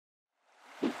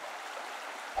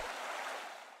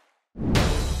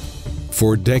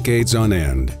For decades on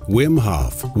end, Wim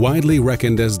Hof, widely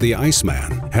reckoned as the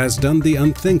Iceman, has done the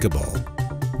unthinkable.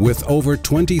 With over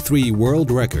 23 world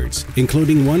records,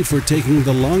 including one for taking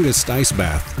the longest ice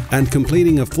bath and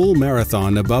completing a full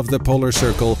marathon above the polar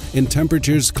circle in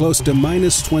temperatures close to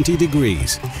 -20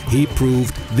 degrees, he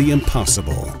proved the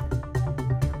impossible.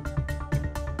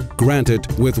 Granted,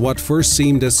 with what first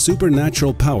seemed as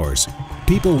supernatural powers,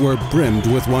 people were brimmed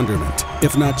with wonderment,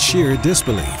 if not sheer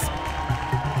disbelief.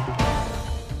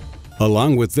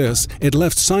 Along with this, it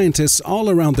left scientists all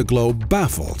around the globe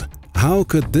baffled. How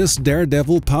could this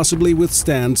daredevil possibly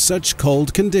withstand such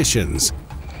cold conditions?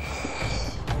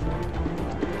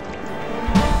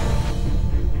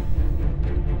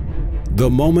 The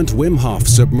moment Wim Hof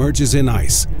submerges in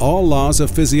ice, all laws of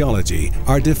physiology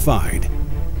are defied.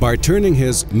 By turning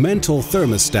his mental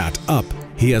thermostat up,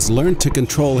 he has learned to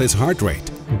control his heart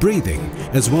rate, breathing,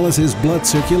 as well as his blood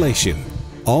circulation.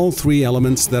 All three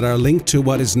elements that are linked to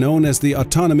what is known as the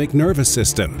autonomic nervous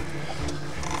system.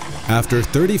 After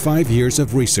 35 years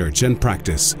of research and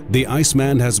practice, the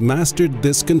Iceman has mastered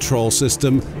this control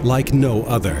system like no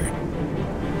other.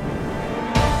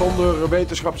 Zonder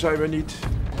wetenschap zijn we niet.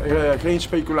 Geen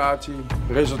speculatie,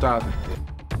 resultaten.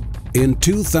 In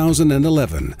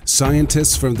 2011,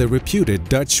 scientists from the reputed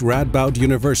Dutch Radboud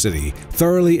University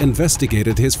thoroughly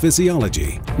investigated his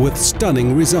physiology with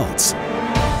stunning results.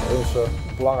 Onze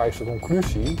belangrijkste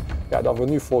conclusie, dat we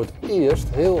nu voor het eerst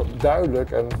heel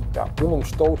duidelijk en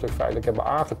onomstotelijk feitelijk hebben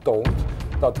aangetoond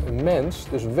dat een mens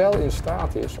dus wel in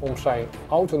staat is om zijn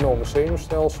autonome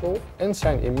zenuwstelsel en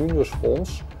zijn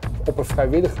immuunrespons op een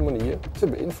vrijwillige manier te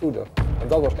beïnvloeden. En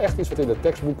dat was echt iets wat in de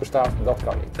tekstboeken staat, dat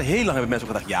kan niet. Heel lang hebben mensen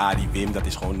ook gedacht, ja die Wim dat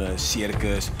is gewoon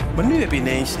circus. Maar nu heb je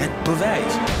ineens het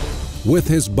bewijs. With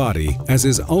his body as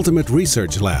his ultimate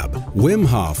research lab, Wim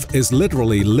Hof is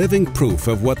literally living proof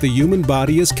of what the human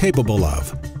body is capable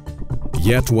of.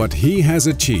 Yet what he has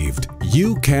achieved,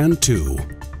 you can too.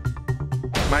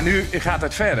 Maar nu gaat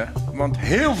het verder, want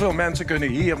heel veel mensen kunnen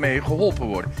hiermee geholpen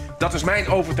worden. Dat is mijn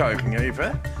overtuiging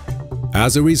even.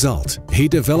 As a result, he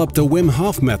developed the Wim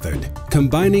Hof method.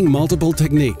 Combining multiple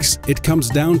techniques, it comes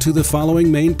down to the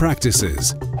following main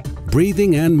practices: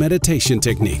 breathing and meditation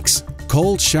techniques,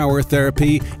 cold shower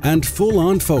therapy, and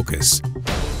full-on focus.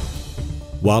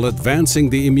 While advancing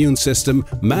the immune system,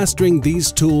 mastering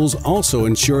these tools also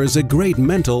ensures a great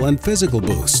mental and physical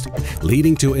boost,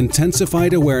 leading to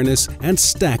intensified awareness and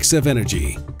stacks of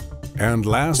energy. And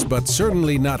last but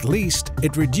certainly not least,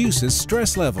 it reduces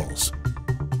stress levels.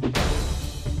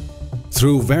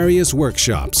 Through various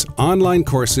workshops, online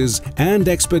courses, and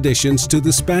expeditions to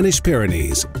the Spanish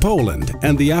Pyrenees, Poland,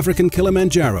 and the African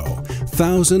Kilimanjaro,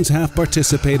 thousands have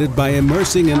participated by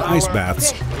immersing in ice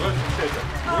baths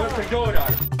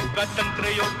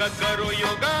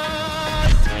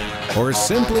or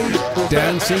simply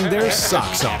dancing their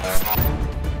socks off.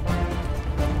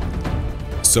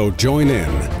 So join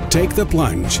in, take the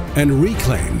plunge, and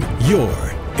reclaim your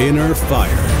inner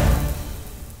fire.